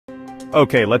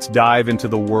Okay, let's dive into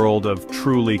the world of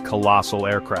truly colossal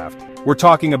aircraft. We're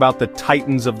talking about the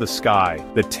titans of the sky,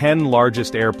 the 10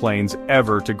 largest airplanes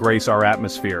ever to grace our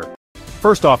atmosphere.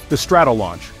 First off, the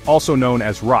Stratolaunch, also known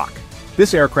as Rock.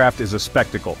 This aircraft is a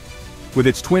spectacle. With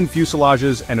its twin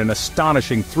fuselages and an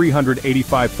astonishing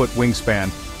 385-foot wingspan,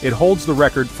 it holds the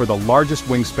record for the largest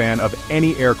wingspan of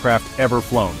any aircraft ever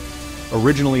flown.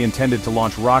 Originally intended to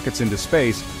launch rockets into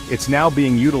space, it's now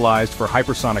being utilized for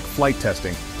hypersonic flight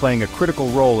testing, playing a critical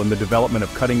role in the development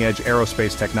of cutting-edge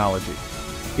aerospace technology.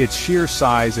 Its sheer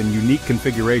size and unique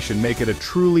configuration make it a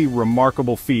truly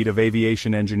remarkable feat of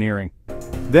aviation engineering.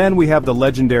 Then we have the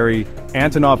legendary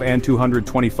Antonov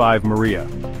An-22 Maria.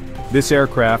 This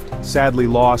aircraft, sadly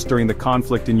lost during the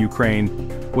conflict in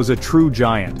Ukraine, was a true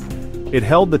giant. It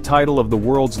held the title of the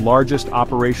world's largest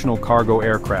operational cargo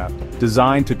aircraft,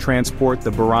 designed to transport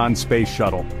the Buran space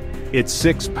shuttle. Its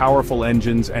 6 powerful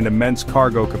engines and immense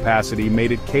cargo capacity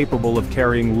made it capable of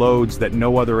carrying loads that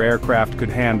no other aircraft could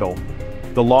handle.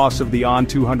 The loss of the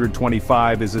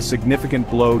An-22 is a significant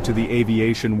blow to the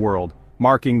aviation world,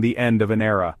 marking the end of an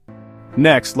era.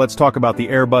 Next, let's talk about the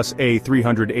Airbus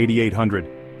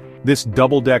A380-800. This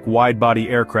double-deck wide-body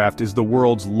aircraft is the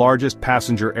world's largest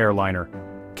passenger airliner.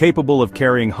 Capable of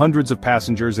carrying hundreds of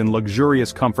passengers in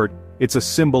luxurious comfort, it's a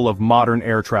symbol of modern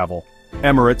air travel.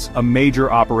 Emirates, a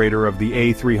major operator of the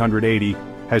A380,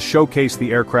 has showcased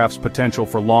the aircraft's potential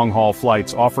for long-haul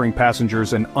flights, offering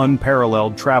passengers an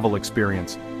unparalleled travel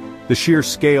experience. The sheer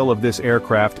scale of this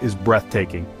aircraft is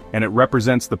breathtaking, and it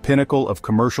represents the pinnacle of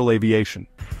commercial aviation.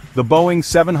 The Boeing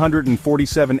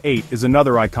 747-8 is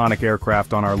another iconic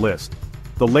aircraft on our list.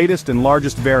 The latest and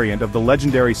largest variant of the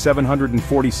legendary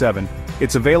 747,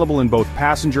 it's available in both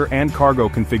passenger and cargo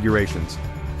configurations.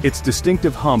 Its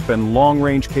distinctive hump and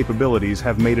long-range capabilities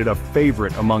have made it a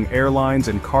favorite among airlines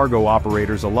and cargo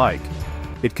operators alike.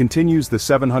 It continues the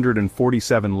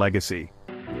 747 legacy.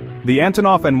 The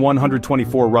Antonov An-124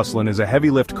 Ruslan is a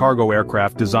heavy-lift cargo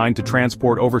aircraft designed to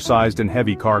transport oversized and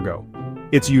heavy cargo.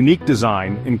 Its unique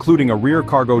design, including a rear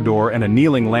cargo door and a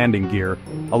kneeling landing gear,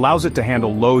 allows it to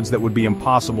handle loads that would be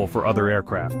impossible for other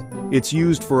aircraft. It's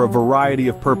used for a variety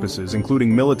of purposes,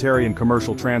 including military and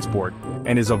commercial transport,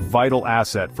 and is a vital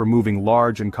asset for moving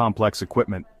large and complex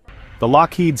equipment. The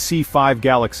Lockheed C-5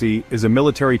 Galaxy is a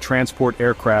military transport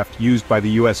aircraft used by the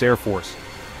U.S. Air Force.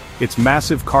 Its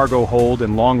massive cargo hold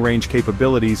and long-range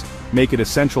capabilities make it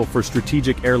essential for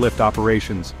strategic airlift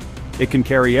operations. It can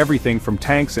carry everything from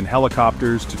tanks and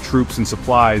helicopters to troops and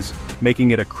supplies,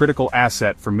 making it a critical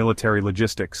asset for military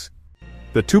logistics.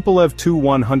 The Tupolev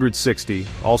Tu-160,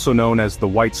 also known as the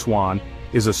White Swan,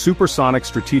 is a supersonic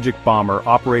strategic bomber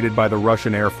operated by the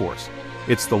Russian Air Force.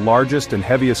 It's the largest and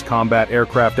heaviest combat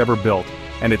aircraft ever built,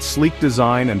 and its sleek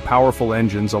design and powerful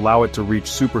engines allow it to reach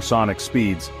supersonic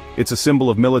speeds. It's a symbol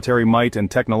of military might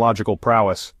and technological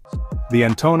prowess. The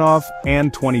Antonov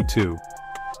An-22.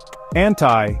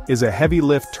 Anti is a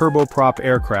heavy-lift turboprop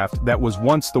aircraft that was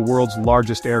once the world's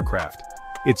largest aircraft.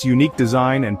 Its unique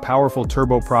design and powerful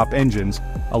turboprop engines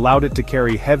allowed it to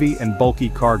carry heavy and bulky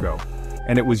cargo,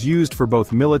 and it was used for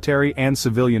both military and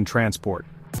civilian transport.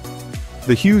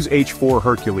 The Hughes H-4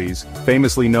 Hercules,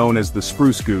 famously known as the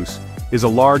Spruce Goose, is a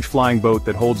large flying boat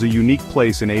that holds a unique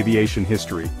place in aviation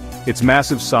history. Its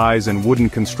massive size and wooden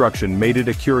construction made it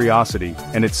a curiosity,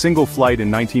 and its single flight in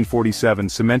 1947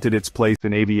 cemented its place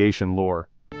in aviation lore.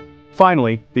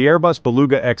 Finally, the Airbus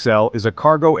Beluga XL is a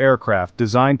cargo aircraft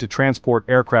designed to transport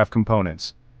aircraft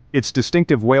components. Its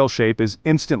distinctive whale shape is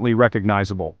instantly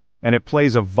recognizable, and it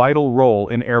plays a vital role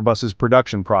in Airbus's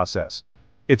production process.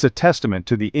 It's a testament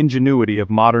to the ingenuity of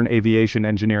modern aviation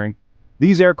engineering.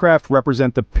 These aircraft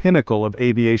represent the pinnacle of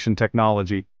aviation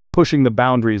technology, pushing the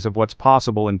boundaries of what's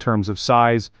possible in terms of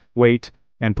size, weight,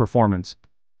 and performance.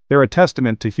 They're a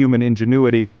testament to human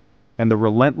ingenuity and the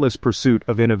relentless pursuit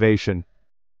of innovation.